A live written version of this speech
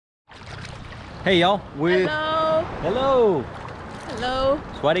Hey y'all, we're Hello.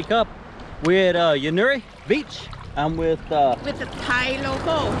 Swaddy Cup. We're at Yanui Beach. I'm with the Thai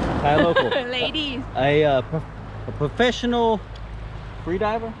local. Ladies. A professional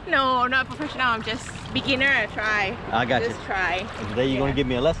freediver. No, not professional. I'm just beginner. Try. I got just you. Try. Today you're gonna give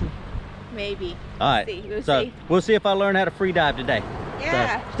me a lesson. Maybe. All right. We'll see if I learn how to free dive today.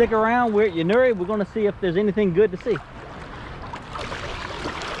 Yeah. So stick around. We're at Yanui. We're gonna see if there's anything good to see.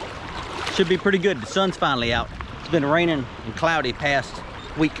 Should be pretty good. The sun's finally out. It's been raining and cloudy past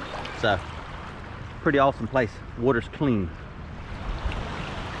week, so pretty awesome place. Water's clean.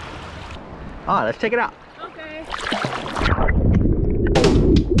 All right, let's check it out. Okay.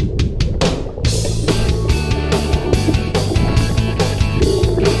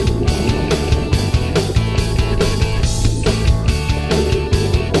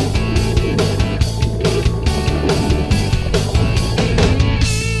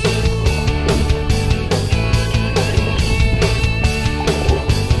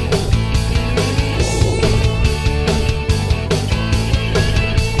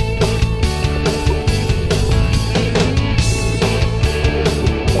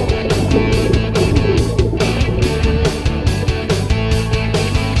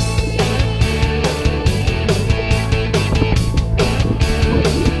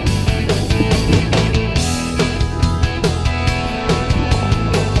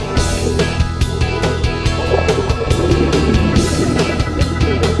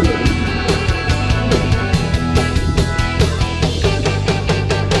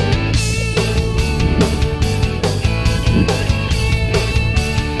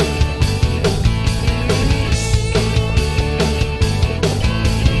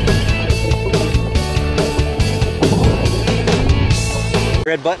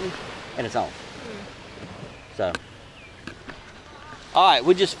 Red button and it's on. So all right,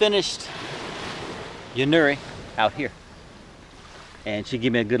 we just finished Yanui out here and she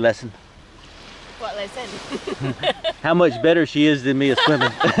gave me a good lesson. What lesson? How much better she is than me at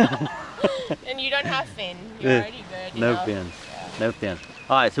swimming. And you don't have fin. You're already good. No fins. Yeah. No fins.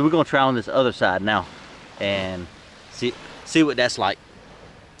 All right, so we're gonna try on this other side now and see what that's like.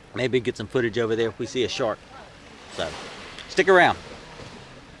 Maybe get some footage over there if we see a shark. So stick around.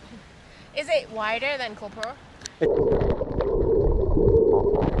 Is it wider than GoPro?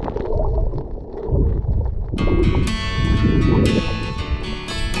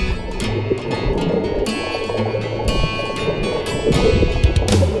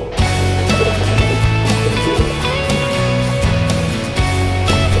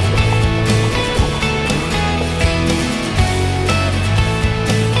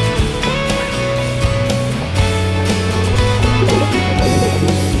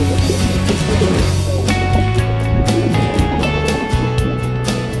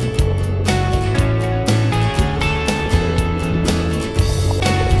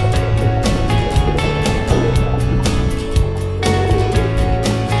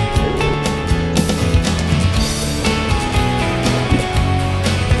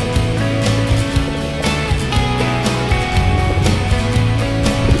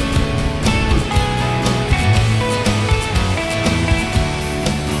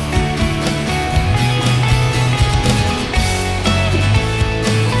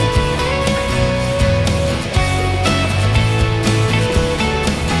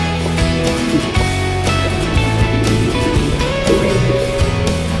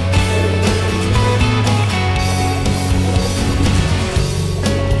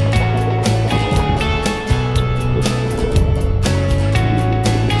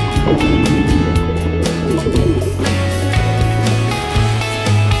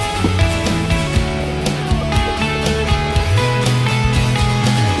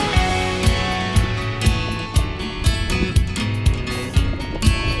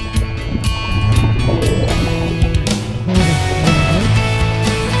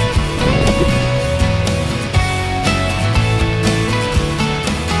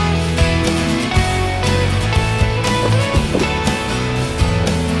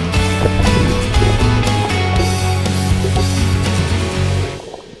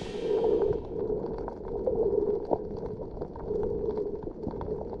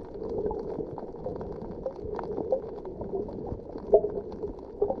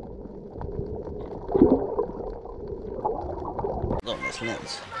 On this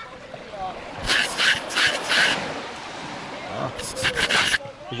lens.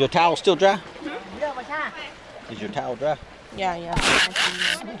 Is your towel still dry? Is your towel dry? Yeah.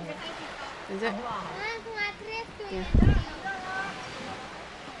 Is it? Yeah.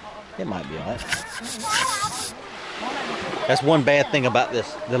 It might be alright. That's one bad thing about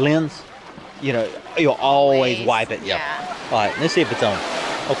this, the lens. you know, you'll always wipe it. Yeah. All right, let's see if it's on.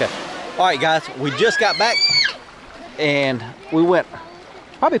 Okay. All right, guys, we just got back and we went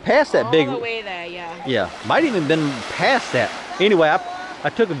probably past that big. All the way there, yeah. Yeah, might even been past that. Anyway, I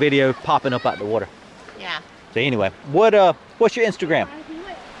took a video popping up out the water. Yeah. So anyway, what's your Instagram?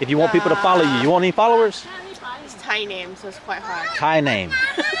 If you want people to follow you, you want any followers? It's Thai name, so it's quite hard. Thai name.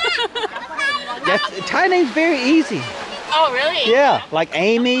 Thai name's very easy. Oh, really? Yeah, like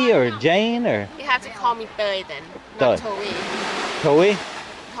Amy or Jane or. You have to call me Tơi then, not Tơi. Toi. Toi?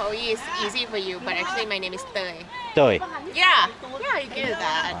 Toi is easy for you, but actually my name is Tơi. Toi. Yeah. Yeah, you get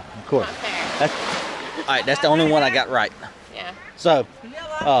that. Of course. Not fair. All right, that's the only one I got right. Yeah. So,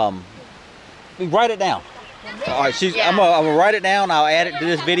 write it down. All right, I'm gonna write it down. I'll add it to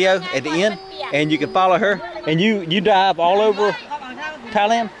this video at the end, and you can follow her. And you dive all over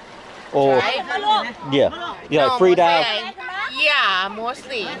Thailand, or yeah, like free dive. Yeah,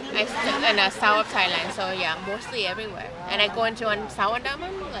 mostly. I still in the south of Thailand, so yeah, mostly everywhere. And I go into on South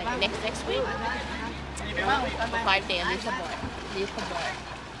Andaman like next week. For 5 days, liveaboard.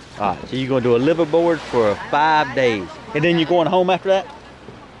 All right, so you're gonna do a liveaboard for 5 days, and then you're going home after that,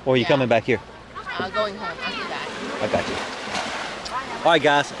 or are you coming back here? Going home after that. I got you. All right,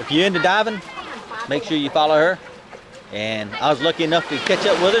 guys, if you're into diving, make sure you follow her. And I was lucky enough to catch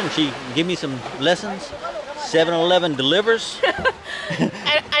up with her, and she gave me some lessons. 7-Eleven delivers.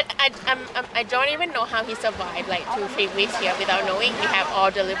 I don't even know how he survived like 2-3 weeks here without knowing we have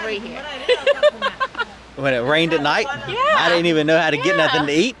all delivery here. When it rained at night, I didn't even know how to get nothing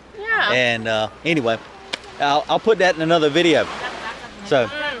to eat. Yeah. And anyway, I'll put that in another video. So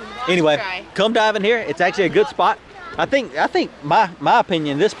anyway, come diving here. It's actually a good spot. I think my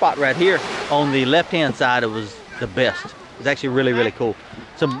opinion, this spot right here on the left-hand side, it was the best. It's actually really, really cool.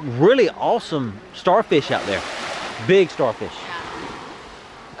 Some really awesome starfish out there. Big starfish.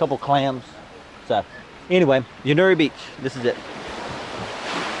 A couple clams. So anyway, Yanui Beach. This is it.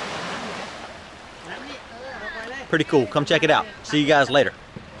 Pretty cool. Come check it out. See you guys later.